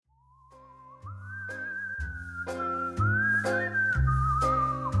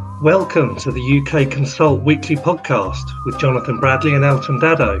Welcome to the UK Consult Weekly Podcast with Jonathan Bradley and Elton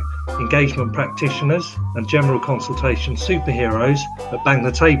Dado, engagement practitioners and general consultation superheroes that bang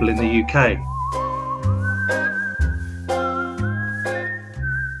the table in the UK.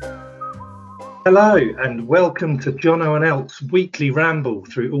 Hello and welcome to Jono and Elt's weekly ramble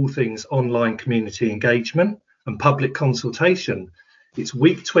through all things online community engagement and public consultation. It's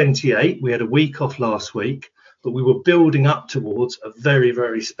week 28. We had a week off last week, but we were building up towards a very,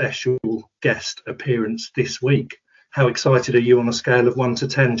 very special guest appearance this week. How excited are you on a scale of 1 to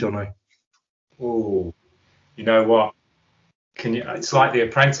 10, Jono? Oh, you know what? It's like The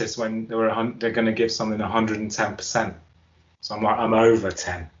Apprentice when they're going to give something 110%. So I'm over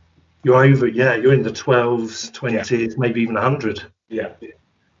 10. You're over, yeah. You're in the 12s, 20s, maybe even 100. Yeah.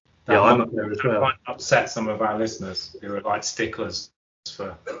 Yeah, I'm up there as well. That might upset some of our listeners who are like sticklers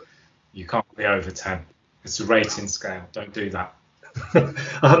for you can't be over 10. It's a rating scale. Don't do that.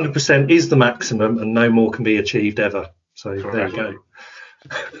 100% is the maximum and no more can be achieved ever. So Correct. There you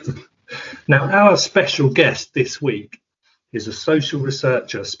go. Now, our special guest this week is a social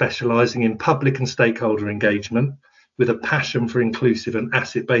researcher specialising in public and stakeholder engagement with a passion for inclusive and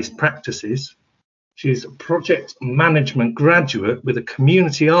asset-based practices. She's a project management graduate with a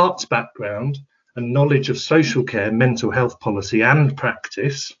community arts background and knowledge of social care, mental health policy and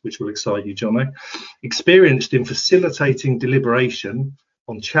practice, which will excite you, Jono, experienced in facilitating deliberation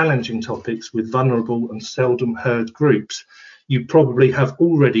on challenging topics with vulnerable and seldom heard groups. You probably have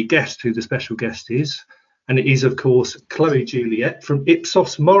already guessed who the special guest is, and it is, of course, Chloe Juliet from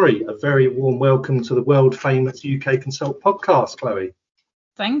Ipsos Mori. A very warm welcome to the world famous UK Consult podcast, Chloe.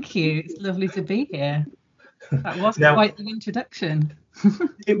 Thank you. It's lovely to be here. That was quite the introduction.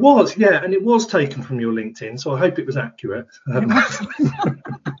 It was, yeah, and it was taken from your LinkedIn, so I hope it was accurate.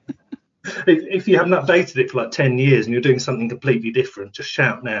 If you haven't updated it for like 10 years and you're doing something completely different, just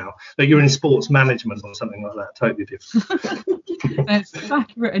shout now. That you're in sports management or something like that, totally different. It's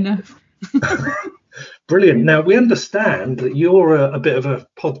accurate enough. Brilliant. Now, we understand that you're a bit of a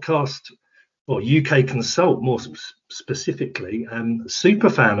podcast, or UK Consult more specifically, super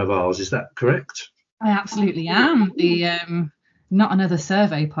fan of ours. Is that correct? I absolutely am. The Not Another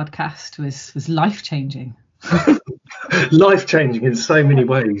Survey podcast was life-changing. Life-changing in so many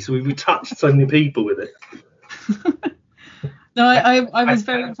ways. We touched so many people with it. No, I was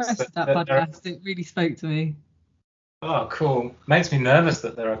very impressed with that podcast. It really spoke to me. Oh, cool. Makes me nervous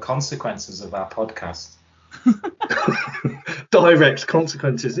that there are consequences of our podcast. Direct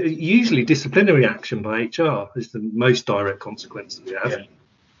consequences. Usually disciplinary action by HR is the most direct consequence that we have. Yeah,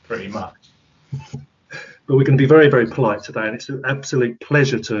 pretty much. But we're going to be very, very polite today, and it's an absolute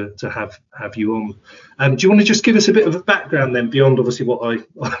pleasure to have you on. Do you want to just give us a bit of a background then, beyond obviously what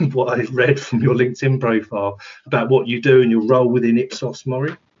I read from your LinkedIn profile about what you do and your role within Ipsos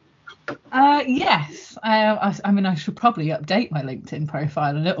Mori? Yes. I mean, I should probably update my LinkedIn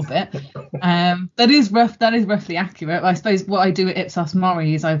profile a little bit. That is roughly accurate. I suppose what I do at Ipsos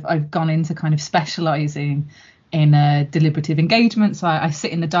Mori is I've gone into kind of specialising in deliberative engagement. So I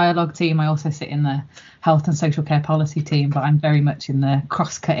sit in the dialogue team. I also sit in the health and social care policy team, but I'm very much in the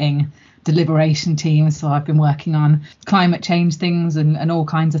cross-cutting deliberation team. So I've been working on climate change things and all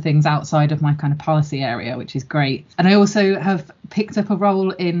kinds of things outside of my kind of policy area, which is great. And I also have picked up a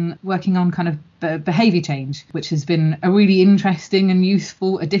role in working on kind of behaviour change, which has been a really interesting and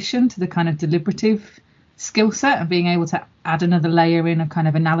useful addition to the kind of deliberative skill set, and being able to add another layer in of kind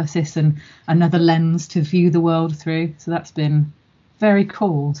of analysis and another lens to view the world through. So that's been very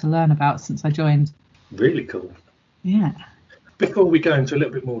cool to learn about since I joined. Really cool. Yeah. Before we go into a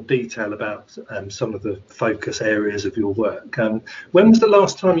little bit more detail about some of the focus areas of your work, when was the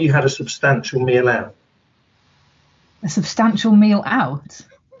last time you had a substantial meal out? A substantial meal out?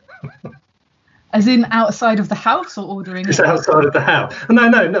 As in outside of the house or ordering? It's outside of the house. No.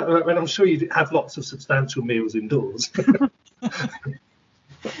 I mean, I'm sure you have lots of substantial meals indoors.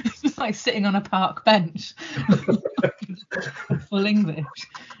 It's just like sitting on a park bench. Full English.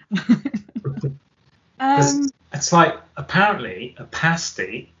 It's like, apparently a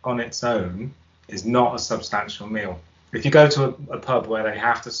pasty on its own is not a substantial meal. If you go to a pub where they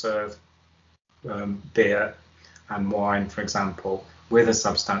have to serve beer and wine, for example, with a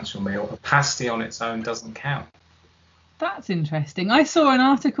substantial meal, a pasty on its own doesn't count. That's interesting. I saw an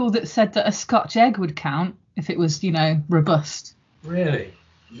article that said that a Scotch egg would count if it was, robust. Really?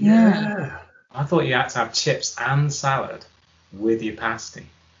 Yeah. I thought you had to have chips and salad with your pasty.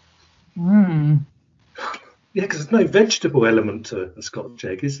 Yeah, because there's no vegetable element to a Scotch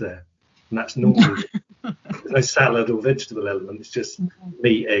egg, is there? And that's normal. There's no salad or vegetable element. It's just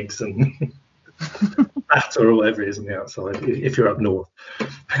meat, eggs, and batter or whatever it is on the outside, if you're up north.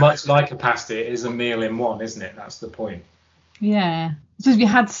 Much like a pasty, it is a meal in one, isn't it? That's the point. Yeah. So if you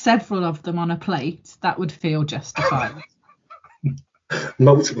had several of them on a plate, that would feel justified.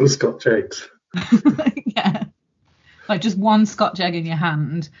 Multiple Scotch eggs. Yeah. Like just one Scotch egg in your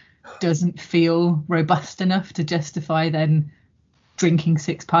hand doesn't feel robust enough to justify then drinking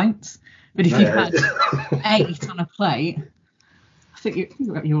 6 pints. But if you had 8 on a plate, I think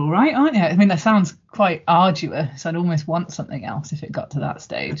you're all right, aren't you? I mean, that sounds quite arduous. I'd almost want something else if it got to that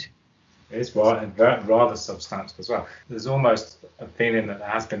stage. It's rather substantial as well. There's almost a feeling that there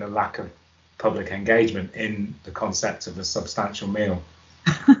has been a lack of public engagement in the concept of a substantial meal.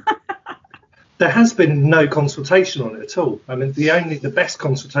 There has been no consultation on it at all. I mean, the best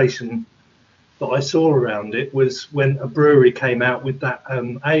consultation that I saw around it was when a brewery came out with that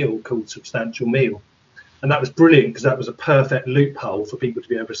ale called Substantial Meal. And that was brilliant because that was a perfect loophole for people to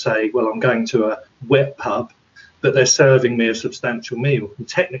be able to say, well, I'm going to a wet pub, but they're serving me a substantial meal. And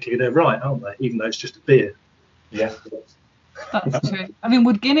technically they're right, aren't they? Even though it's just a beer. Yeah. That's true. I mean,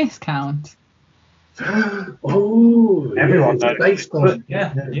 would Guinness count? Oh, everyone knows. Based on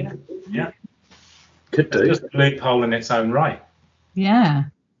Yeah. Could do. It's just a loophole in its own right. Yeah.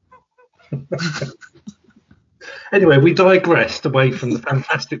 Anyway, we digressed away from the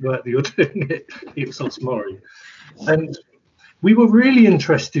fantastic work that you're doing at Ipsos Mori. And we were really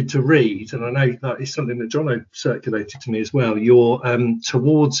interested to read, and I know that is something that Jono circulated to me as well, your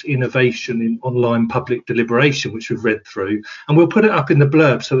Towards Innovation in Online Public Deliberation, which we've read through. And we'll put it up in the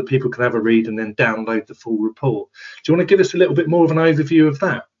blurb so that people can have a read and then download the full report. Do you want to give us a little bit more of an overview of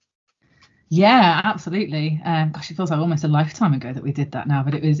that? Yeah, absolutely. Gosh, it feels like almost a lifetime ago that we did that now,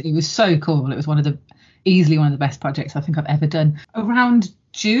 but it was so cool. It was easily one of the best projects I think I've ever done. Around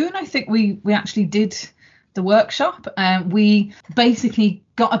June, I think we actually did the workshop. We basically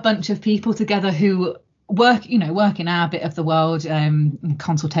got a bunch of people together who work in our bit of the world,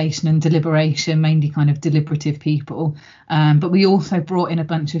 consultation and deliberation, mainly kind of deliberative people. But we also brought in a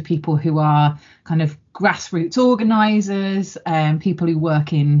bunch of people who are kind of grassroots organisers, people who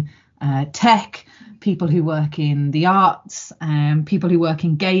work in tech, people who work in the arts, people who work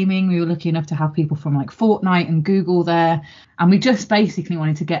in gaming. We were lucky enough to have people from like Fortnite and Google there, and we just basically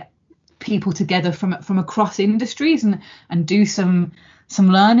wanted to get people together from across industries and do some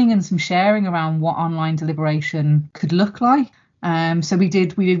learning and some sharing around what online deliberation could look like. So we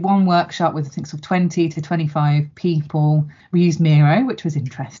did one workshop with I think sort of 20 to 25 people. We used Miro, which was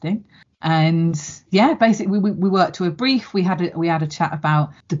interesting. And yeah, basically we worked to a brief. We had a chat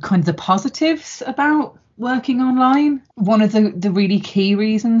about the kind of the positives about working online. One of the really key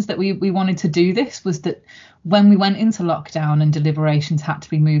reasons that we wanted to do this was that when we went into lockdown and deliberations had to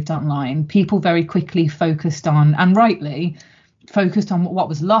be moved online, people very quickly focused on, and rightly, focused on what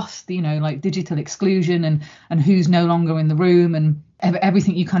was lost, like digital exclusion and who's no longer in the room and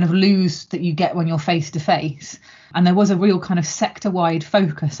everything you kind of lose that you get when you're face to face. And there was a real kind of sector-wide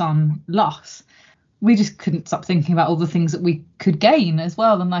focus on loss. We just couldn't stop thinking about all the things that we could gain as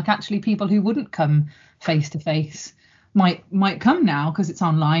well. And like actually people who wouldn't come face to face might come now because it's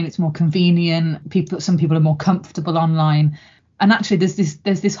online, it's more convenient. Some people are more comfortable online. And actually there's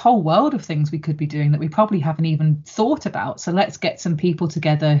this whole world of things we could be doing that we probably haven't even thought about. So let's get some people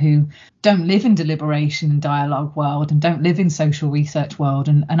together who don't live in deliberation and dialogue world and don't live in social research world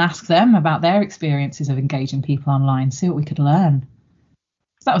and ask them about their experiences of engaging people online, see what we could learn.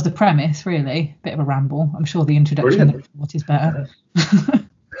 So that was the premise, really. Bit of a ramble. I'm sure the introduction of what is better.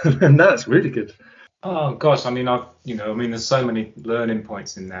 And that's really good. Oh gosh, there's so many learning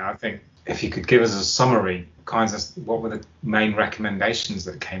points in there. I think if you could give us a summary, what were the main recommendations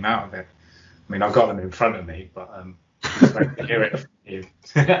that came out of it? I mean, I've got them in front of me, but I'd like to hear it from you.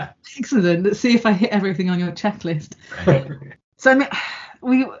 Excellent. Let's see if I hit everything on your checklist. So,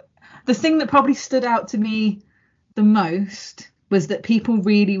 the thing that probably stood out to me the most was that people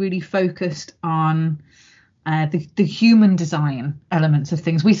really, really focused on the human design elements of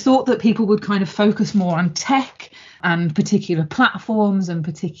things. We thought that people would kind of focus more on tech and particular platforms and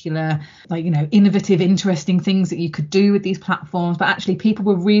particular, innovative, interesting things that you could do with these platforms. But actually, people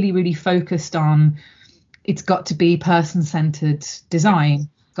were really, really focused on it's got to be person-centered design.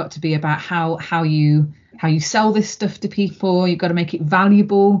 It's got to be about how you sell this stuff to people. You've got to make it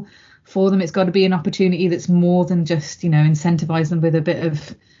valuable for them. It's got to be an opportunity that's more than just, incentivize them with a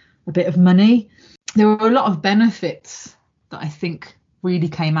bit of money. There were a lot of benefits that I think really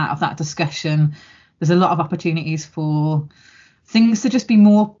came out of that discussion. There's a lot of opportunities for things to just be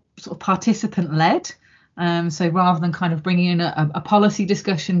more sort of participant led. So rather than kind of bringing in a policy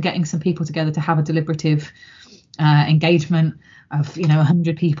discussion, getting some people together to have a deliberative engagement of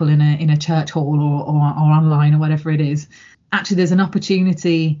 100 people in a church hall or online or whatever it is. Actually, there's an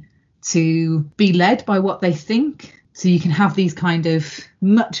opportunity to be led by what they think. So you can have these kind of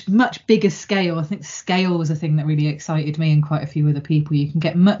much bigger scale. I think scale was a thing that really excited me and quite a few other people. You can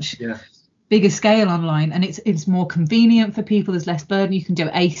get much bigger scale online, and it's more convenient for people. There's less burden. You can do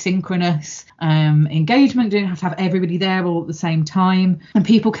asynchronous engagement. You don't have to have everybody there all at the same time, and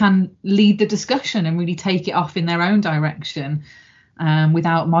people can lead the discussion and really take it off in their own direction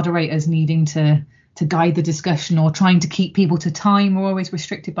without moderators needing to guide the discussion or trying to keep people to time. We're always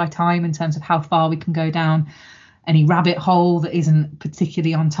restricted by time in terms of how far we can go down any rabbit hole that isn't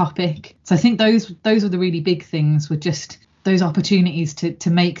particularly on topic. So I think those are the really big things, with just those opportunities to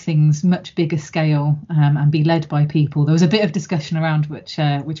make things much bigger scale and be led by people. There was a bit of discussion around which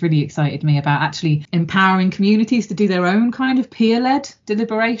really excited me about actually empowering communities to do their own kind of peer-led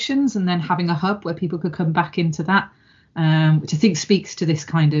deliberations, and then having a hub where people could come back into that, which I think speaks to this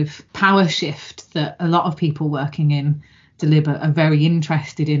kind of power shift that a lot of people working in Deliber are very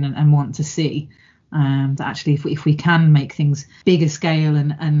interested in and want to see. That actually if we can make things bigger scale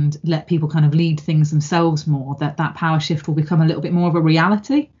and let people kind of lead things themselves more, that power shift will become a little bit more of a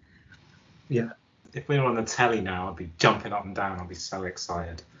reality. Yeah. If we were on the telly now, I'd be jumping up and down. I'd be so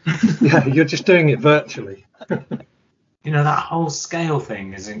excited. Yeah, you're just doing it virtually. That whole scale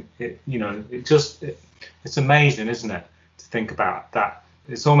thing isn't it? It's amazing, isn't it, to think about that.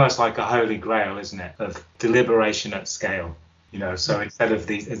 It's almost like a holy grail, isn't it, of deliberation at scale. So instead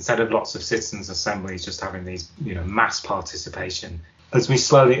of lots of citizens' assemblies just having these, mass participation, as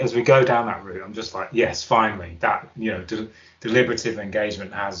we go down that route, I'm just like, yes, finally, that, deliberative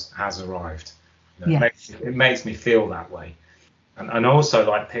engagement has arrived. It makes me feel that way. And also,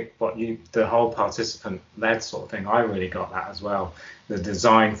 like, the whole participant-led sort of thing, I really got that as well. The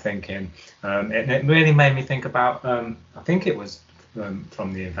design thinking, it really made me think about, I think it was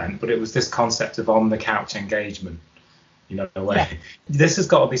from the event, but it was this concept of on-the-couch engagement. This has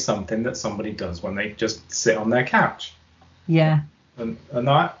got to be something that somebody does when they just sit on their couch. Yeah. And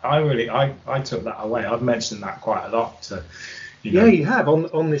I took that away. I've mentioned that quite a lot to. Yeah, you have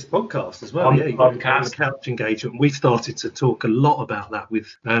on this podcast as well. On the podcast. On the couch engagement. We started to talk a lot about that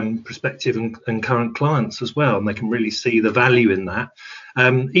with prospective and current clients as well, and they can really see the value in that.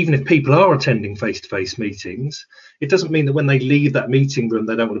 Even if people are attending face-to-face meetings, it doesn't mean that when they leave that meeting room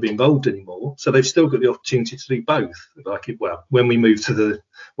they don't want to be involved anymore. So they've still got the opportunity to do both. When we move to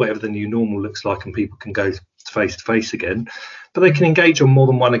whatever the new normal looks like and people can go face-to-face again, but they can engage on more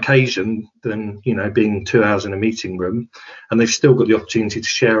than one occasion than being 2 hours in a meeting room, and they've still got the opportunity to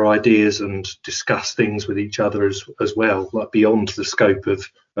share ideas and discuss things with each other as well, like beyond the scope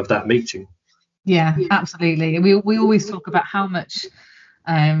of that meeting. Yeah, absolutely. We always talk about how much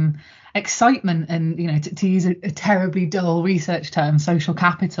excitement and to use a terribly dull research term, social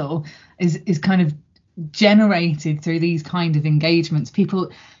capital is kind of generated through these kind of engagements.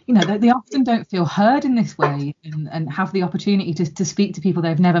 People they often don't feel heard in this way and have the opportunity to speak to people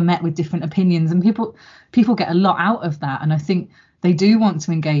they've never met with different opinions, and people get a lot out of that, and I think they do want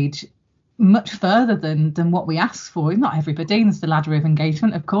to engage much further than what we ask for. Not everybody, there's the ladder of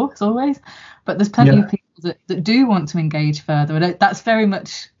engagement, of course, always, but there's plenty of people that do want to engage further, and that's very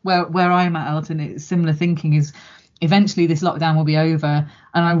much where I'm at, Elton. It's similar thinking is eventually this lockdown will be over,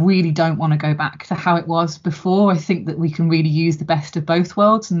 and I really don't want to go back to how it was before. I think that we can really use the best of both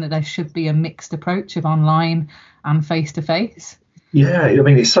worlds, and that there should be a mixed approach of online and face-to-face. Yeah, I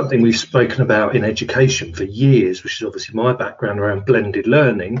mean, it's something we've spoken about in education for years, which is obviously my background around blended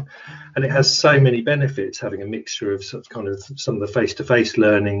learning, and it has so many benefits, having a mixture of some of the face-to-face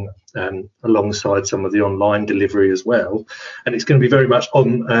learning alongside some of the online delivery as well. And it's going to be very much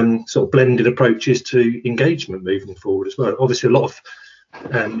on sort of blended approaches to engagement moving forward as well. Obviously, a lot of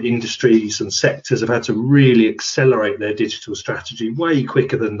industries and sectors have had to really accelerate their digital strategy way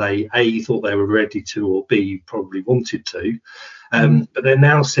quicker than they thought they were ready to, or B, probably wanted to. But they're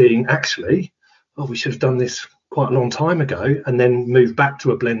now seeing, actually, we should have done this quite a long time ago, and then move back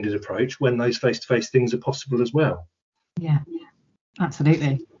to a blended approach when those face-to-face things are possible as well. Yeah,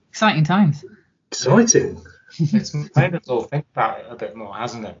 absolutely. Exciting times. Exciting. It's made us all think about it a bit more,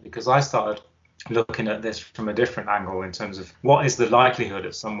 hasn't it? Because I started looking at this from a different angle in terms of what is the likelihood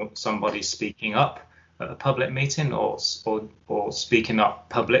of somebody speaking up at a public meeting or speaking up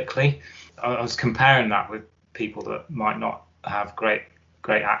publicly. I was comparing that with people that might not have great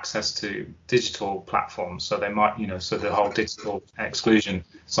access to digital platforms, so they might, so the whole digital exclusion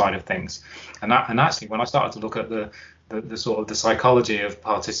side of things, and actually when I started to look at the sort of the psychology of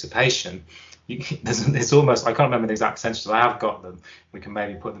participation, It's almost, I can't remember the exact sentences. I have got them. We can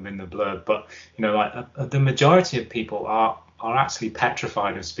maybe put them in the blurb. But like the majority of people are actually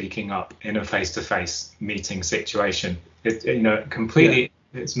petrified of speaking up in a face-to-face meeting situation. Completely. Yeah.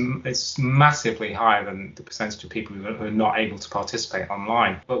 It's massively higher than the percentage of people who are not able to participate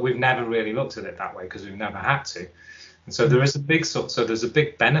online. But we've never really looked at it that way because we've never had to. And so there's a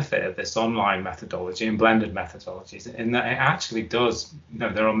big benefit of this online methodology and blended methodologies in that it actually does.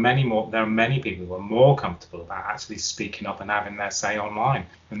 There are many people who are more comfortable about actually speaking up and having their say online,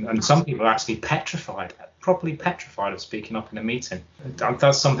 and some people are actually properly petrified of speaking up in a meeting.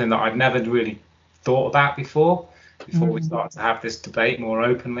 That's something that I've never really thought about before we start to have this debate more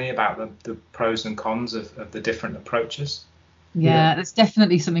openly about the pros and cons of the different approaches. Yeah, that's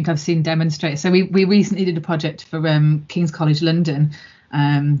definitely something I've seen demonstrated. So we recently did a project for King's College London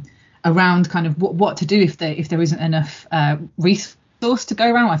around kind of what to do if there isn't enough resource to go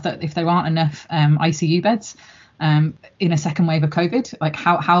around, if there aren't enough ICU beds in a second wave of COVID. Like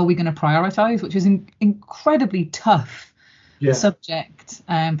how are we going to prioritise, which is an incredibly tough subject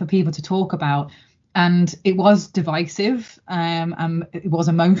for people to talk about. And it was divisive, and it was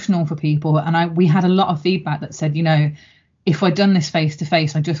emotional for people. And we had a lot of feedback that said, if I'd done this face to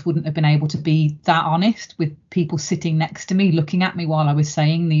face, I just wouldn't have been able to be that honest with people sitting next to me, looking at me while I was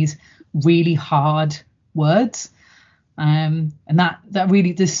saying these really hard words. And that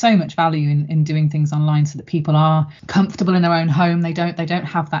really, there's so much value in doing things online so that people are comfortable in their own home. They don't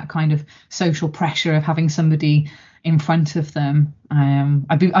have that kind of social pressure of having somebody in front of them.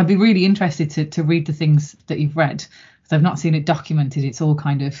 I'd be really interested to read the things that you've read, because I've not seen it documented. It's all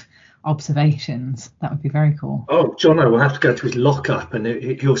kind of observations. That would be very cool. Oh, Jono will have to go to his lockup and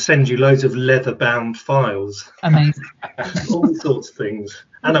he'll send you loads of leather bound files. Amazing. All sorts of things,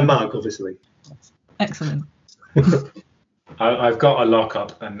 and a mug, obviously. Excellent. I've got a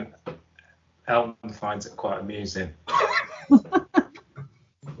lockup, and Elton finds it quite amusing.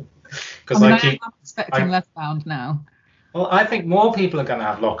 Because I'm expecting leather bound now. Well, I think more people are going to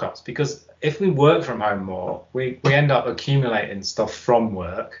have lockups, because if we work from home more, we end up accumulating stuff from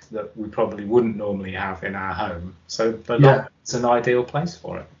work that we probably wouldn't normally have in our home. So it's an ideal place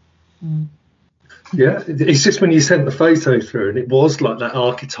for it. Mm. Yeah, it's just when you sent the photo through and it was like that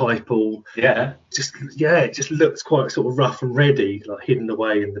archetypal. Yeah. It just looks quite sort of rough and ready, like hidden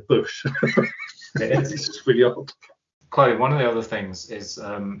away in the bush. It's just really odd. Chloe, one of the other things is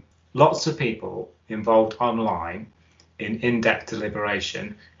lots of people involved online in-depth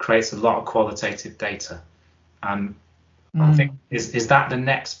deliberation creates a lot of qualitative data, and I think is that the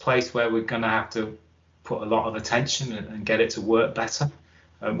next place where we're going to have to put a lot of attention and get it to work better?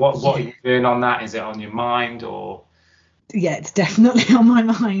 What are you doing on that? Is it on your mind, or? Yeah, it's definitely on my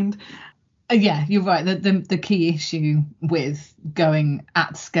mind. Yeah, you're right. The key issue with going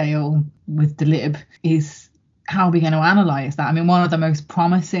at scale with Delib is how are we going to analyse that? I mean, one of the most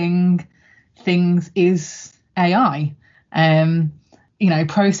promising things is AI.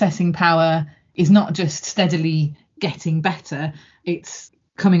 Processing power is not just steadily getting better, it's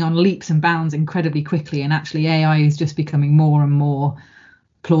coming on leaps and bounds incredibly quickly, and actually AI is just becoming more and more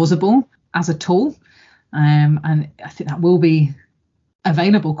plausible as a tool, and I think that will be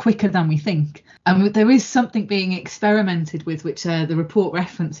available quicker than we think. And there is something being experimented with, which the report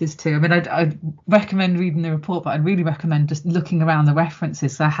references to. I mean, I'd recommend reading the report, but I'd really recommend just looking around the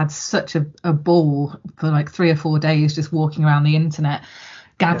references. So I had such a ball for like 3 or 4 days just walking around the internet,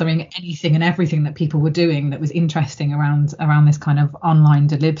 gathering anything and everything that people were doing that was interesting around this kind of online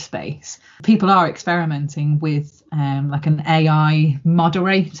Delib space. People are experimenting with like an AI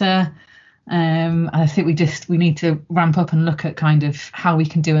moderator. I think we need to ramp up and look at kind of how we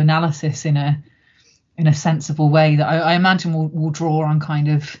can do analysis in a sensible way that I imagine will draw on kind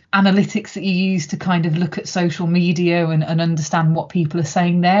of analytics that you use to kind of look at social media and understand what people are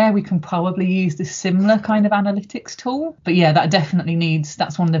saying there. We can probably use this similar kind of analytics tool. But yeah,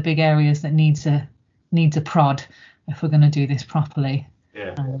 that's one of the big areas that needs a prod if we're going to do this properly.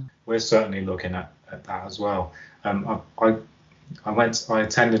 Yeah, we're certainly looking at that as well. I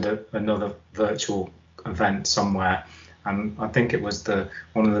attended another virtual event somewhere, and I think it was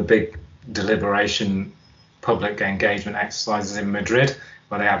one of the big deliberation public engagement exercises in Madrid,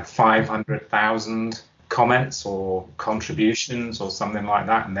 where they had 500,000 comments or contributions or something like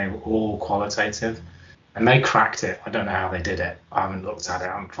that, and they were all qualitative, and they cracked it. I don't know how they did it. I haven't looked at it,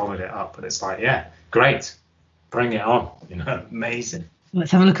 I haven't followed it up, but it's like, yeah, great, bring it on, amazing.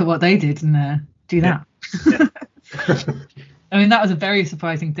 Let's have a look at what they did and do that. Yeah. I mean, that was a very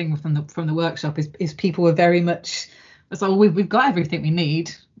surprising thing from the workshop. Is people were very much, it's like, we've got everything we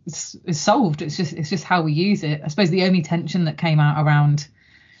need. It's solved. It's just how we use it. I suppose the only tension that came out around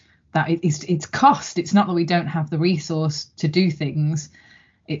that it's cost. It's not that we don't have the resource to do things.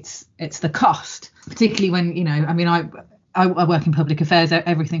 It's the cost, particularly when, you know, I mean, I work in public affairs.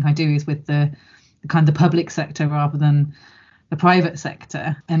 Everything I do is with the kind of the public sector rather than the private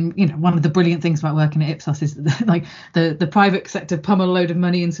sector. And, you know, one of the brilliant things about working at Ipsos is that, like, the private sector pummel a load of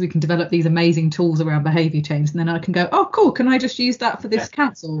money in so we can develop these amazing tools around behaviour change. And then I can go, oh, cool, can I just use that for this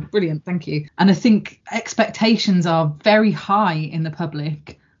council? Brilliant, thank you. And I think expectations are very high in the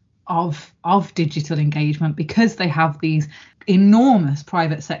public of digital engagement because they have these enormous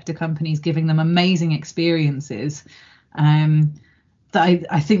private sector companies giving them amazing experiences. That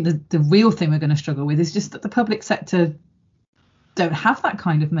I think the real thing we're going to struggle with is just that the public sector don't have that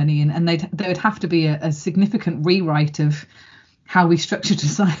kind of money, and there would have to be a significant rewrite of how we structure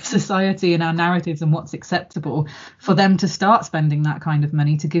society and our narratives and what's acceptable for them to start spending that kind of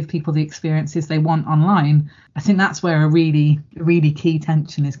money to give people the experiences they want online. I think that's where a really, really key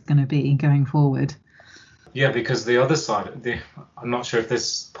tension is going to be going forward. Yeah, because the other side, I'm not sure if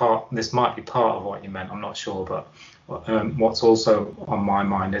this might be part of what you meant, I'm not sure, but what's also on my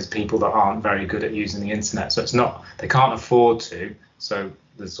mind is people that aren't very good at using the internet. So it's not, they can't afford to, so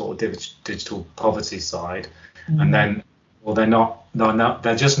the sort of digital poverty side, and then, well,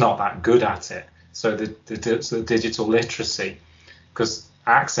 they're just not that good at it. So the digital literacy, because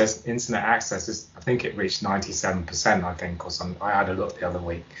internet access is, I think it reached 97%, I think, or something. I had a look the other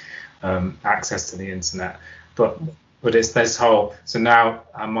week, access to the internet, but it's this whole, so now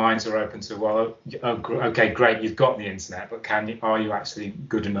our minds are open to, well, okay, great, you've got the internet, but are you actually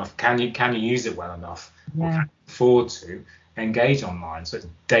good enough? Can you use it well enough? Yeah. Or can you afford to engage online? So it's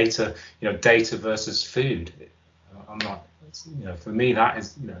data versus food. I'm not, for me, that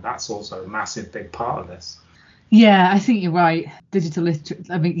is, that's also a massive big part of this. Yeah, I think you're right. Digital literacy,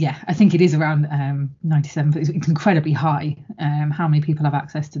 I mean, yeah, I think it is around 97, but it's incredibly high. How many people have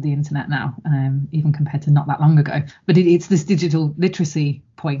access to the internet now, even compared to not that long ago? But it's this digital literacy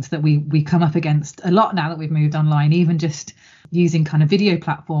point that we come up against a lot now that we've moved online. Even just using kind of video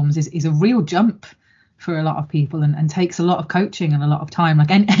platforms is a real jump for a lot of people, and takes a lot of coaching and a lot of time.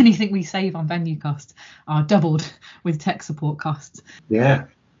 Like anything we save on venue costs are doubled with tech support costs. Yeah.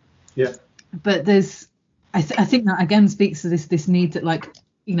 But there's, I think that again speaks to this need that, like,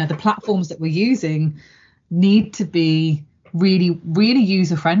 the platforms that we're using need to be really, really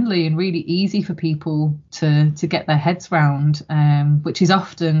user friendly and really easy for people to get their heads round, which is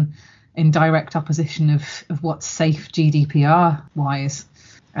often in direct opposition of what's safe GDPR wise.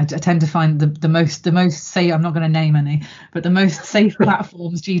 I tend to find the most safe, I'm not going to name any, but the most safe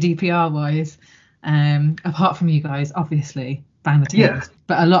platforms GDPR wise, apart from you guys, obviously, bang the tapes. Yeah.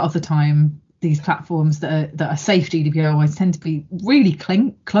 But a lot of the time, these platforms that are safe GDPR wise tend to be really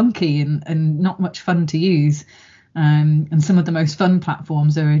clunky and not much fun to use. And some of the most fun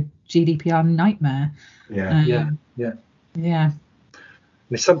platforms are a GDPR nightmare. Yeah. And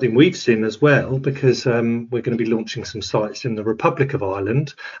it's something we've seen as well, because we're going to be launching some sites in the Republic of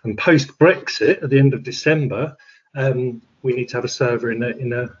Ireland, and post Brexit at the end of December, we need to have a server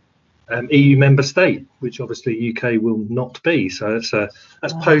in a EU member state, which obviously UK will not be. So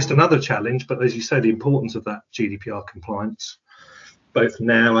that's posed another challenge. But as you say, the importance of that GDPR compliance, both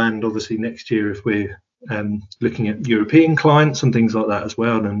now and obviously next year, if we're looking at European clients and things like that as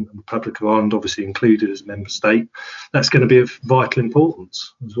well, and the Republic of Ireland obviously included as a member state, that's going to be of vital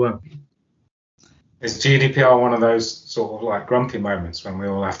importance as well. Is GDPR one of those sort of like grumpy moments when we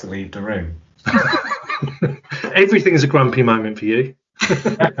all have to leave the room? Everything is a grumpy moment for you.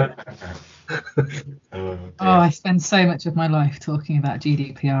 I spend so much of my life talking about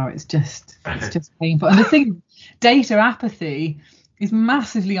GDPR. It's just painful. And the thing, data apathy is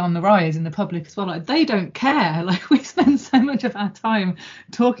massively on the rise in the public as well. Like, they don't care. Like, we spend so much of our time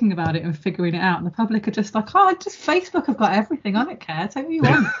talking about it and figuring it out, and the public are just like, just Facebook, I've got everything, I don't care, take what you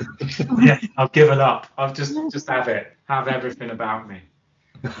want. Yeah, I've given up. I've just have everything about me.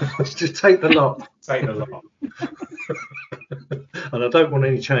 Just take the lot. Take the lot. And I don't want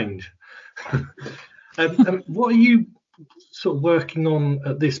any change. What are you sort of working on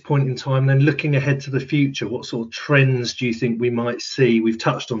at this point in time, then looking ahead to the future? What sort of trends do you think we might see? We've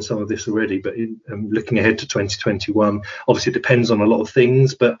touched on some of this already, but looking ahead to 2021, obviously it depends on a lot of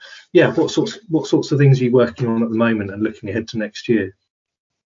things, but yeah, what sorts of things are you working on at the moment and looking ahead to next year?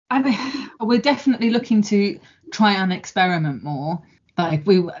 I mean, we're definitely looking to try and experiment more. Like,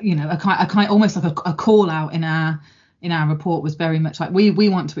 we, a kind almost like a call out in our report was very much like we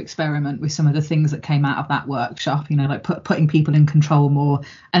want to experiment with some of the things that came out of that workshop, like putting people in control more,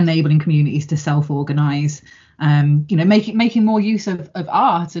 enabling communities to self-organize, making more use of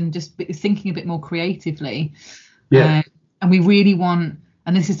art and just thinking a bit more creatively. And we really want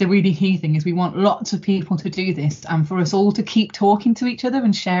and this is the really key thing, is we want lots of people to do this and for us all to keep talking to each other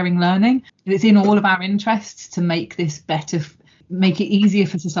and sharing learning. It's in all of our interests to make this better, make it easier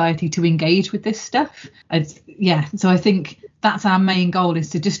for society to engage with this stuff. So I think that's our main goal,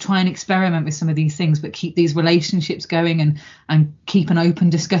 is to just try and experiment with some of these things, but keep these relationships going and keep an open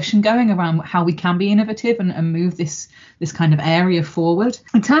discussion going around how we can be innovative and move this kind of area forward.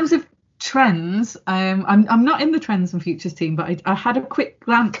 In terms of trends, I'm not in the Trends and Futures team, but I had a quick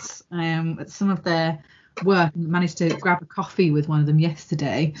glance at some of their work and managed to grab a coffee with one of them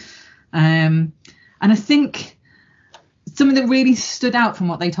yesterday. And I think something that really stood out from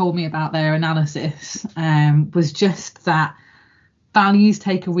what they told me about their analysis was just that values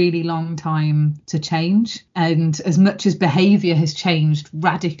take a really long time to change. And as much as behaviour has changed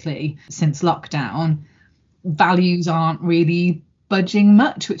radically since lockdown, values aren't really budging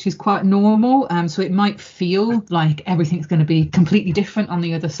much, which is quite normal. So it might feel like everything's going to be completely different on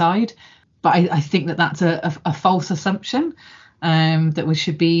the other side. But I think that that's a false assumption that we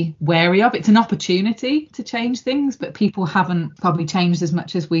should be wary of. It's an opportunity to change things, but people haven't probably changed as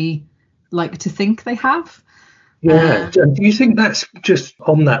much as we like to think they have. Yeah. Do you think that's, just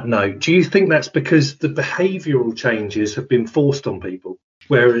on that note, do you think that's because the behavioural changes have been forced on people?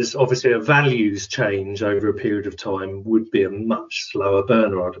 Whereas obviously a values change over a period of time would be a much slower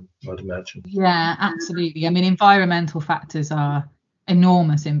burner, I'd imagine. Yeah, absolutely. I mean, environmental factors are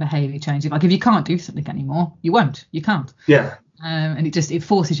enormous in behaviour change. Like if you can't do something anymore, you won't. You can't. Yeah. And it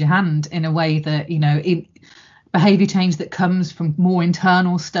forces your hand in a way that, behaviour change that comes from more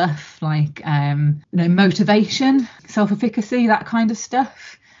internal stuff like motivation, self-efficacy, that kind of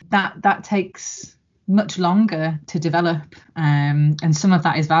stuff, that takes much longer to develop, and some of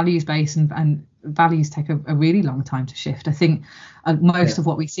that is values based, and values take a really long time to shift. I think most of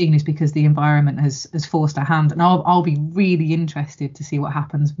what we've seen is because the environment has forced our hand, and I'll be really interested to see what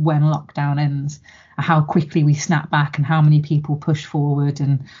happens when lockdown ends, how quickly we snap back and how many people push forward.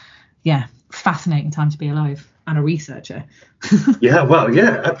 And fascinating time to be alive and a researcher. Yeah,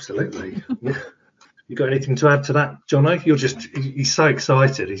 absolutely. Yeah. You got anything to add to that, Jono? He's so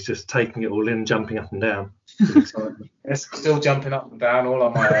excited. He's just taking it all in, jumping up and down. Yes, still jumping up and down all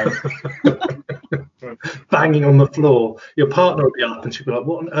on my own. Banging on the floor. Your partner will be up and she'll be like,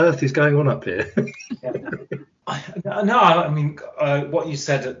 what on earth is going on up here? No, I mean, what you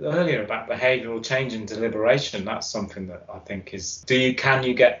said earlier about behavioural change and deliberation, that's something that I think is,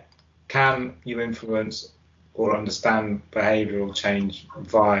 can you influence or understand behavioural change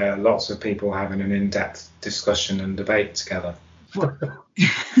via lots of people having an in-depth discussion and debate together?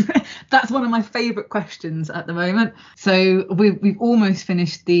 That's one of my favourite questions at the moment. So we've almost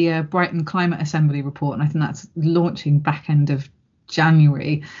finished the Brighton Climate Assembly report, and I think that's launching back end of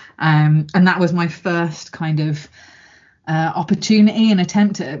January. And that was my first kind of opportunity and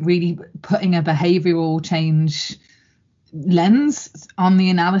attempt at really putting a behavioural change lens on the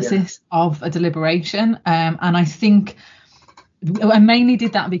analysis of a deliberation, and I think I mainly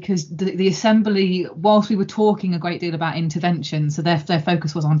did that because the Assembly, whilst we were talking a great deal about intervention, so their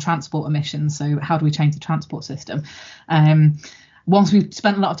focus was on transport emissions, so how do we change the transport system, whilst we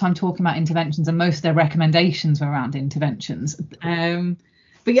spent a lot of time talking about interventions, and most of their recommendations were around interventions, so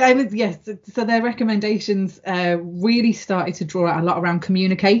their recommendations really started to draw out a lot around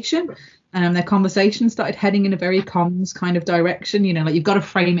communication. Their conversations started heading in a very comms kind of direction, like you've got to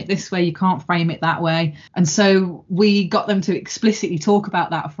frame it this way, you can't frame it that way. And so we got them to explicitly talk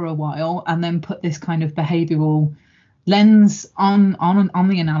about that for a while, and then put this kind of behavioural lens on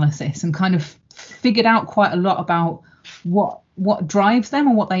the analysis, and kind of figured out quite a lot about what drives them,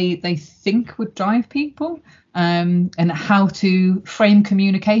 or what they think would drive people, and how to frame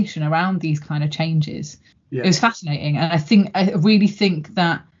communication around these kind of changes. It was fascinating, and I really think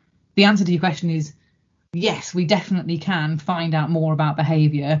that the answer to your question is yes, we definitely can find out more about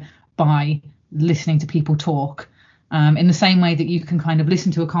behaviour by listening to people talk, in the same way that you can kind of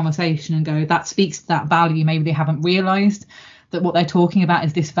listen to a conversation and go, that speaks to that value. Maybe they haven't realised that what they're talking about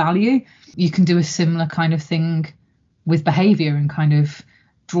is this value. You can do a similar kind of thing with behaviour and kind of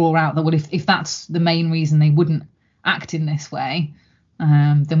draw out that, well, if that's the main reason they wouldn't act in this way,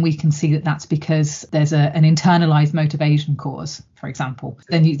 then we can see that that's because there's an internalised motivation cause, for example.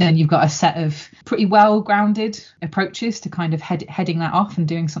 Then you've got a set of pretty well-grounded approaches to kind of heading that off and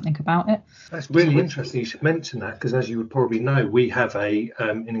doing something about it. That's really interesting you should mention that, because as you would probably know, we have an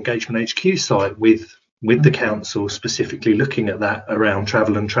Engagement HQ site with the council specifically looking at that around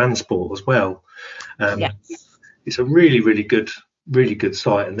travel and transport as well. Yes. It's a really, really good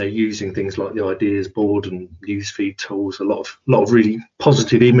site, and they're using things like the ideas board and newsfeed tools, a lot of really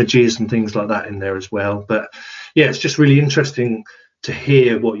positive images and things like that in there as well. But yeah, it's just really interesting to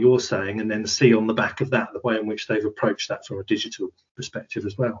hear what you're saying and then see on the back of that the way in which they've approached that from a digital perspective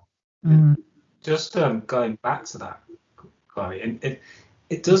as well. Just going back to that, Chloe,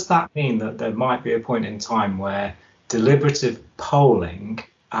 does that mean that there might be a point in time where deliberative polling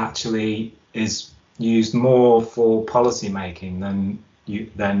actually is used more for policy making than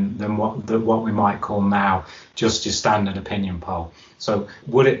what we might call now just your standard opinion poll? So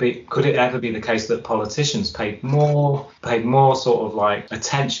could it ever be the case that politicians paid more sort of like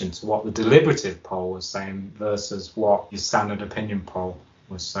attention to what the deliberative poll was saying versus what your standard opinion poll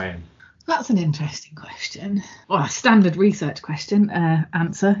was saying? That's an interesting question. Well, a standard research question.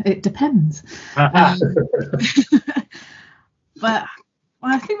 Answer: it depends. But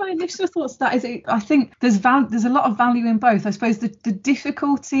I think my initial thoughts to that is I think there's a lot of value in both. I suppose the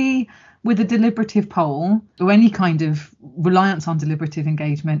difficulty with a deliberative poll or any kind of reliance on deliberative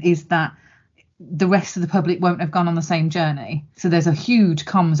engagement is that the rest of the public won't have gone on the same journey. So there's a huge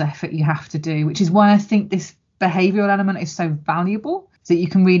comms effort you have to do, which is why I think this behavioural element is so valuable, so that you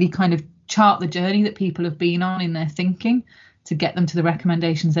can really kind of chart the journey that people have been on in their thinking to get them to the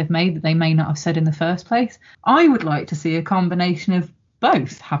recommendations they've made that they may not have said in the first place. I would like to see a combination of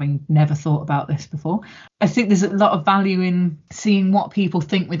both, having never thought about this before. I think there's a lot of value in seeing what people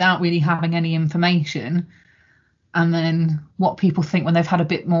think without really having any information, and then what people think when they've had a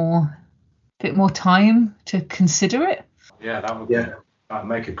bit more time to consider it. Yeah, that would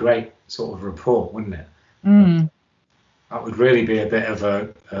make a great sort of report, wouldn't it? That would really be a bit of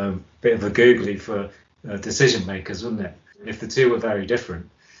a googly for decision makers, wouldn't it? If the two were very different.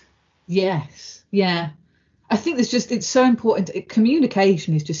 Yes, yeah. I think it's so important.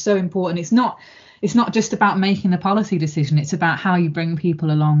 Communication is just so important. It's not just about making the policy decision. It's about how you bring people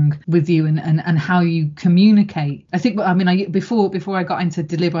along with you and how you communicate. I think, before I got into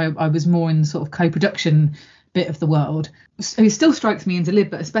Delib, I was more in the sort of co-production bit of the world. So it still strikes me in Delib,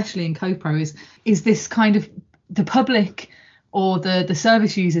 but especially in CoPro, is this kind of the public or the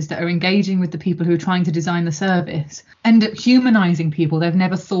service users that are engaging with the people who are trying to design the service end up humanizing people they've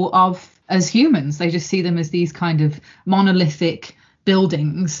never thought of as humans. They just see them as these kind of monolithic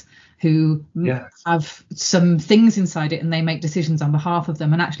buildings who have some things inside it, and they make decisions on behalf of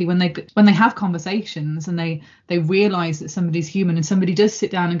them. And actually when they have conversations and they realize that somebody's human, and somebody does sit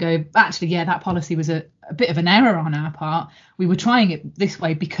down and go, actually, yeah, that policy was a bit of an error on our part. We were trying it this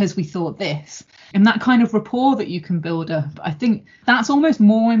way because we thought this. And that kind of rapport that you can build up, I think that's almost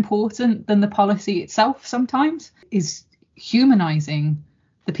more important than the policy itself sometimes, is humanizing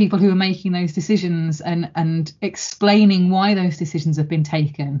the people who are making those decisions and explaining why those decisions have been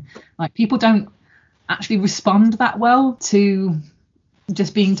taken. Like, people don't actually respond that well to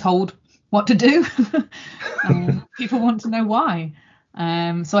just being told what to do. People want to know why.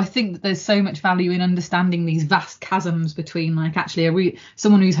 So I think that there's so much value in understanding these vast chasms between, like, actually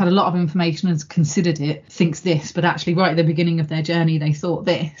someone who's had a lot of information and has considered it thinks this, but actually right at the beginning of their journey they thought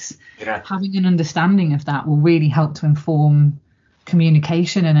this. Having an understanding of that will really help to inform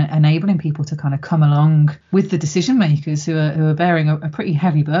communication and enabling people to kind of come along with the decision makers who are bearing a pretty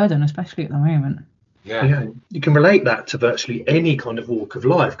heavy burden, especially at the moment. Yeah, you can relate that to virtually any kind of walk of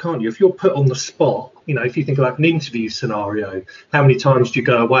life, can't you? If you're put on the spot, if you think like an interview scenario, how many times do you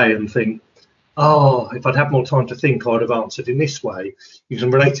go away and think, oh, if I'd had more time to think, I'd have answered in this way? You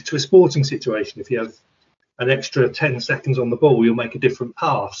can relate it to a sporting situation. If you have an extra 10 seconds on the ball, you'll make a different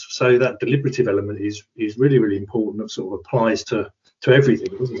pass. So that deliberative element is really, really important. It sort of applies to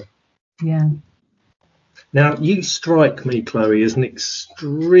everything, doesn't it? Yeah. Now, you strike me, Chloe, as an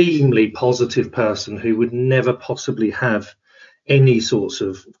extremely positive person who would never possibly have any sorts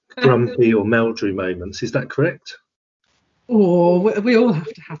of grumpy or meldrew moments. Is that correct? Oh, we all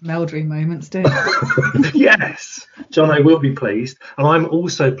have to have meldrew moments, don't we? Yes. Jono will be pleased. And I'm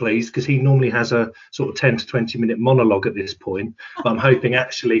also pleased because he normally has a sort of 10 to 20 minute monologue at this point. But I'm hoping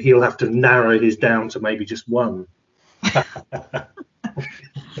actually he'll have to narrow his down to maybe just one.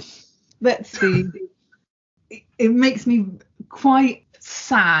 Let's see. It makes me quite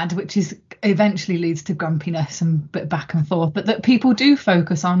sad, which is eventually leads to grumpiness and bit back and forth, but that people do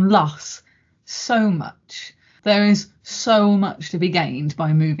focus on loss so much. There is so much to be gained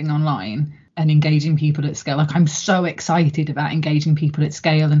by moving online and engaging people at scale. Like, I'm so excited about engaging people at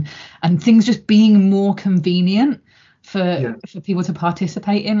scale and things just being more convenient for people to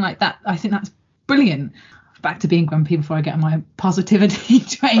participate in. Like that, I think that's brilliant. Back to being grumpy before I get on my positivity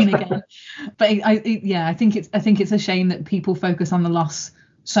train again. But I think it's a shame that people focus on the loss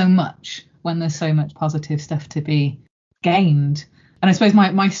so much when there's so much positive stuff to be gained. And I suppose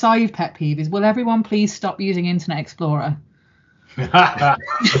my side pet peeve is, will everyone please stop using Internet Explorer? Yes,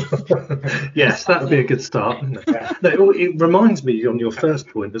 that would be a good start, wouldn't it? Yeah. No, it reminds me on your first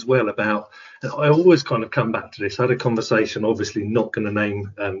point as well about, I always kind of come back to this. I had a conversation, obviously not going to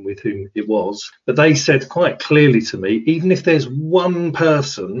name with whom it was, but they said quite clearly to me, even if there's one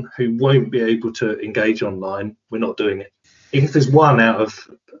person who won't be able to engage online, we're not doing it. Even if there's one out of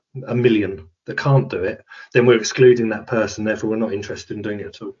a million that can't do it, then we're excluding that person, therefore we're not interested in doing it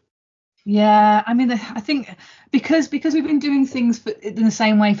at all. Yeah, I mean, I think because we've been doing things in the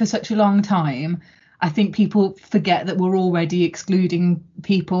same way for such a long time, I think people forget that we're already excluding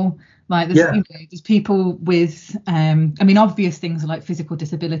people. Like there's people with, I mean, obvious things like physical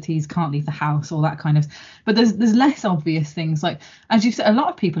disabilities, can't leave the house, all that kind of. But there's less obvious things, like, as you said, a lot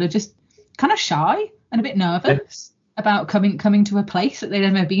of people are just kind of shy and a bit nervous about coming to a place that they've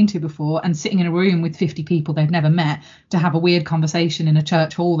never been to before, and sitting in a room with 50 people they've never met to have a weird conversation in a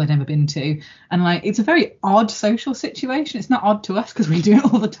church hall they've never been to. And like, it's a very odd social situation. It's not odd to us because we do it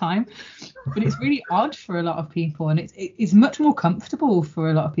all the time, but it's really odd for a lot of people, and it's much more comfortable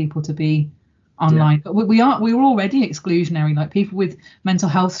for a lot of people to be online. But we're already exclusionary, like people with mental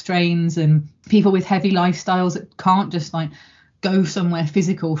health strains and people with heavy lifestyles that can't just like go somewhere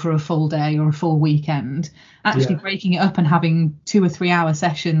physical for a full day or a full weekend. Actually breaking it up and having 2 or 3 hour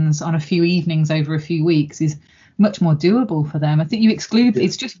sessions on a few evenings over a few weeks is much more doable for them. I think you exclude,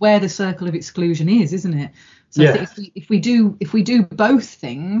 it's just where the circle of exclusion is, isn't it? So I think if we do both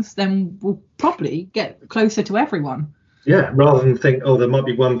things, then we'll probably get closer to everyone. Yeah, rather than think, oh, there might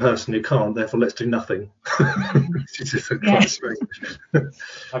be one person who can't, therefore let's do nothing. Which is just quite strange.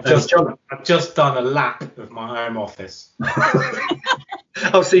 I've just done a lap of my home office.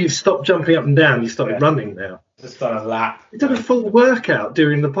 Oh, so you've stopped jumping up and down, you started running now. Just done a lap. You've done a full workout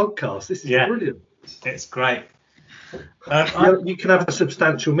during the podcast. This is brilliant. It's great. You can have a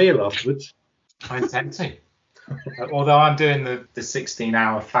substantial meal afterwards. I intend to. Although I'm doing the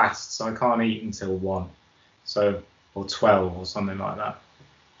 16-hour fast, so I can't eat until 1. So, or 12 or something like that.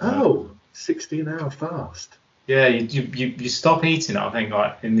 16-hour fast. Yeah, you stop eating, I think,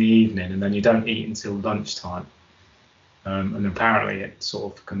 like in the evening, and then you don't eat until lunchtime. And apparently it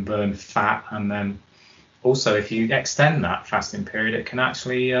sort of can burn fat, and then also if you extend that fasting period, it can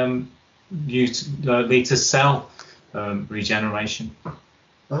actually lead to cell regeneration.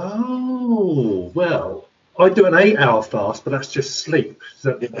 Oh, well, I do an 8-hour fast, but that's just sleep.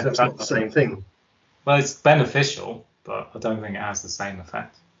 That's not the same thing. Well, it's beneficial, but I don't think it has the same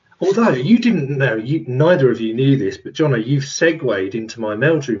effect. Although you didn't know, neither of you knew this, but Jono, you've segued into my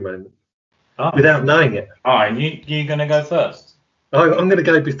Meldrew moment without knowing it. Oh, and you're going to go first? I'm going to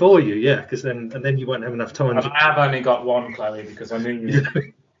go before you, yeah, because then you won't have enough time. I have only got one, Chloe, because I knew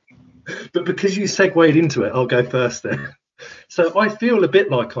you. But because you segued into it, I'll go first then. So I feel a bit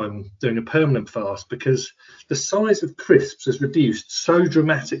like I'm doing a permanent fast because the size of crisps has reduced so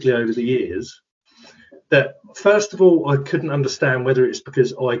dramatically over the years that, first of all, I couldn't understand whether it's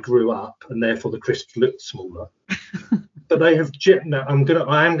because I grew up and therefore the crisps looked smaller. But they have. I am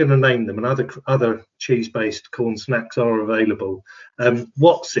going to name them, and other cheese-based corn snacks are available.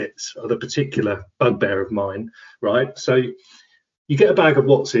 Wotsits are the particular bugbear of mine, right? So you get a bag of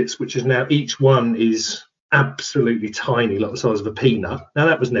Wotsits, which is now each one is absolutely tiny, like the size of a peanut. Now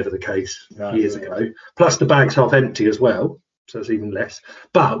that was never the case years ago. Plus the bag's half empty as well, so it's even less.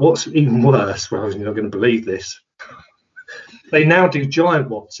 But what's even worse, well, you're not going to believe this, they now do giant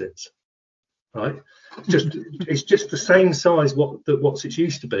Wotsits, right? It's just the same size that Wotsits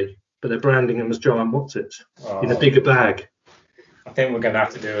used to be, but they're branding them as giant Wotsits in a bigger bag. I think we're going to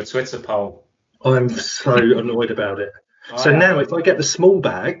have to do a Twitter poll. I'm so annoyed about it. So now if I get the small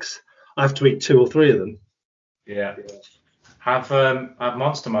bags, I have to eat 2 or 3 of them. Yeah. Have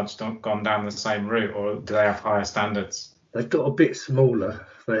Monster Munch gone down the same route, or do they have higher standards? They've got a bit smaller.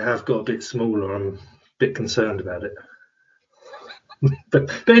 They have got a bit smaller. I'm a bit concerned about it.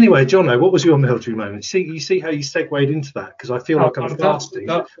 but anyway, Jono, what was your Meldrew moment? You see how you segued into that? Because I feel like I'm fasting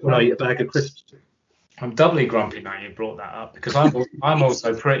when I eat a bag of crisps. I'm doubly grumpy now you brought that up, because I'm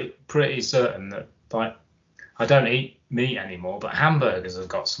also pretty certain that, like, I don't eat meat anymore, but hamburgers have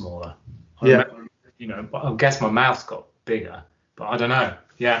got smaller. But I guess my mouth got bigger, but I don't know.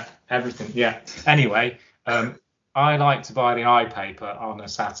 Yeah, everything. Yeah. Anyway, I like to buy the iPaper on a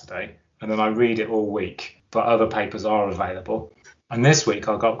Saturday, and then I read it all week, but other papers are available. And this week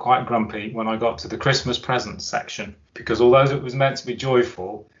I got quite grumpy when I got to the Christmas presents section, because although it was meant to be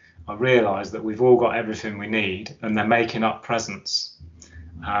joyful, I realised that we've all got everything we need, and they're making up presents.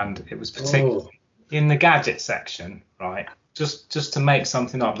 And it was particularly in the gadget section, right? Just to make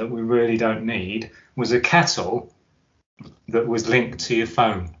something up that we really don't need, was a kettle that was linked to your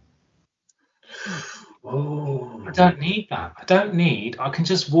phone. Oh. I don't need that. I can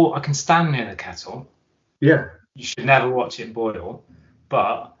just walk. I can stand near the kettle. Yeah. You should never watch it boil,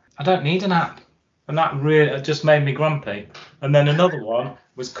 but I don't need an app. And that really just made me grumpy. And then another one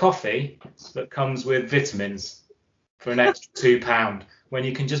was coffee that comes with vitamins for an extra £2 when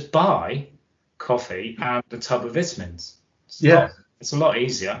you can just buy coffee and a tub of vitamins. It's a lot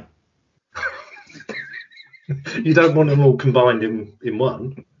easier. You don't want them all combined in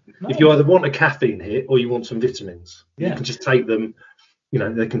one. No. If you either want a caffeine hit or you want some vitamins, you can just take them,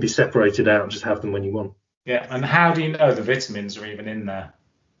 they can be separated out and just have them when you want. Yeah, and how do you know the vitamins are even in there?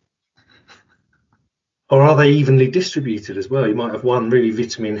 Or are they evenly distributed as well? You might have one really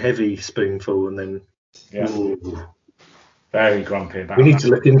vitamin-heavy spoonful and then... Yeah. Ooh. Very grumpy about that. We need to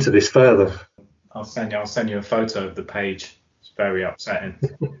look into this further. I'll send you a photo of the page. It's very upsetting.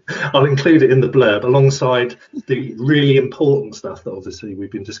 I'll include it in the blurb alongside the really important stuff that obviously we've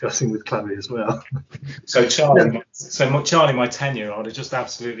been discussing with Chloe as well. So Charlie, my 10-year-old, has just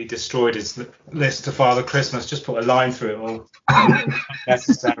absolutely destroyed his list to Father Christmas. Just put a line through it all.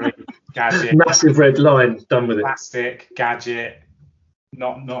 Necessary gadget. Massive red line. Done with it. Plastic gadget.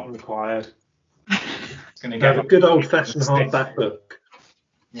 Not required. It's going to get a good old-fashioned hardback book.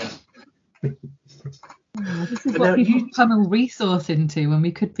 Yeah. This is what people channel resource into when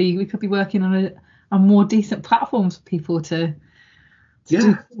we could be working on a more decent platforms for people to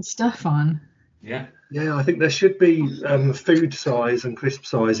do cool stuff on. Yeah, I think there should be food size and crisp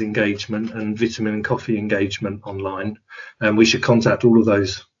size engagement and vitamin and coffee engagement online, and we should contact all of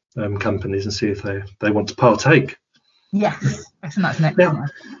those companies and see if they want to partake. Yes, I think that's next. Now,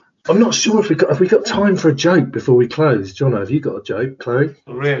 I'm not sure if we got time for a joke before we close. John, have you got a joke, Chloe?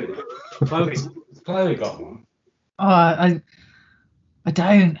 Really? Chloe got one. Oh, I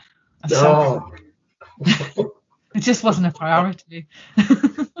don't. Oh. It just wasn't a priority.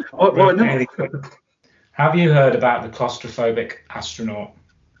 Why not? Have you heard about the claustrophobic astronaut?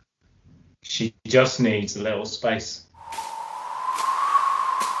 She just needs a little space.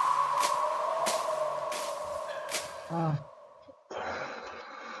 Oh.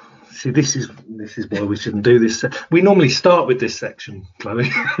 See, this is why we shouldn't do this. We normally start with this section,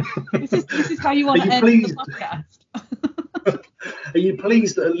 Chloe. This is how you want to end the podcast. Are you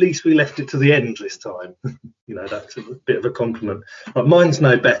pleased that at least we left it to the end this time? That's a bit of a compliment. But mine's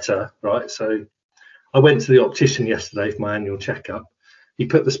no better, right? So I went to the optician yesterday for my annual checkup. He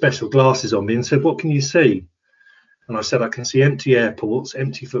put the special glasses on me and said, "What can you see?" And I said, "I can see empty airports,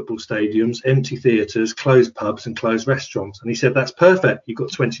 empty football stadiums, empty theatres, closed pubs and closed restaurants." And he said, "That's perfect. You've got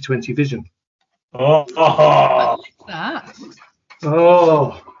 20/20 vision." Oh. I like that.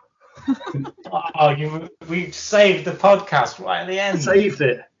 Oh. We saved the podcast right at the end. Saved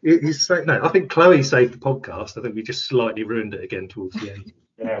it. No, I think Chloe saved the podcast. I think we just slightly ruined it again towards the end.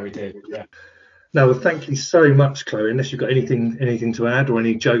 Yeah, we did. Yeah. No, well, thank you so much, Chloe. Unless you've got anything to add or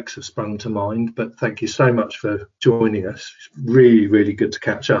any jokes have sprung to mind, but thank you so much for joining us. It's really, really good to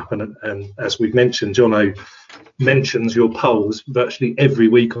catch up. And as we've mentioned, Jono mentions your polls virtually every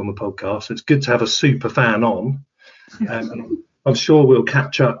week on the podcast. So it's good to have a super fan on. I'm sure we'll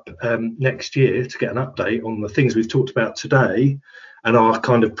catch up next year to get an update on the things we've talked about today and our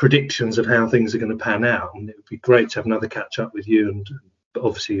kind of predictions of how things are going to pan out. And it would be great to have another catch up with you and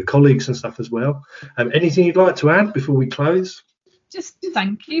obviously your colleagues and stuff as well. Anything you'd like to add before we close? Just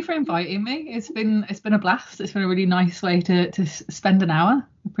thank you for inviting me. It's been a blast. It's been a really nice way to spend an hour.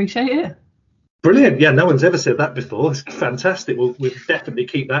 Appreciate it. Brilliant. Yeah, no one's ever said that before. It's fantastic. We'll definitely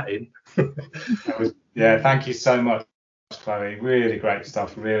keep that in. Yeah, thank you so much, Chloe. Really great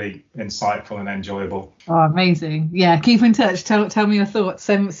stuff. Really insightful and enjoyable. Oh, amazing. Yeah, keep in touch. Tell me your thoughts.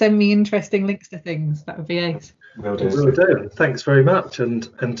 Send me interesting links to things. That would be ace. Will do. Will do. Thanks very much, and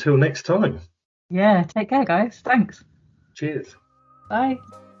until next time. Yeah, take care, guys. Thanks. Cheers. Bye.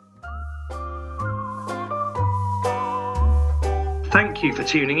 Thank you for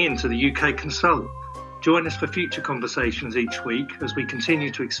tuning in to the UK Consult. Join us for future conversations each week as we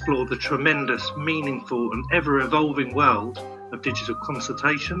continue to explore the tremendous, meaningful and ever-evolving world of digital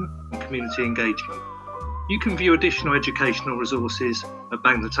consultation and community engagement. You can view additional educational resources at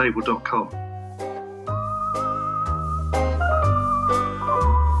bangthetable.com.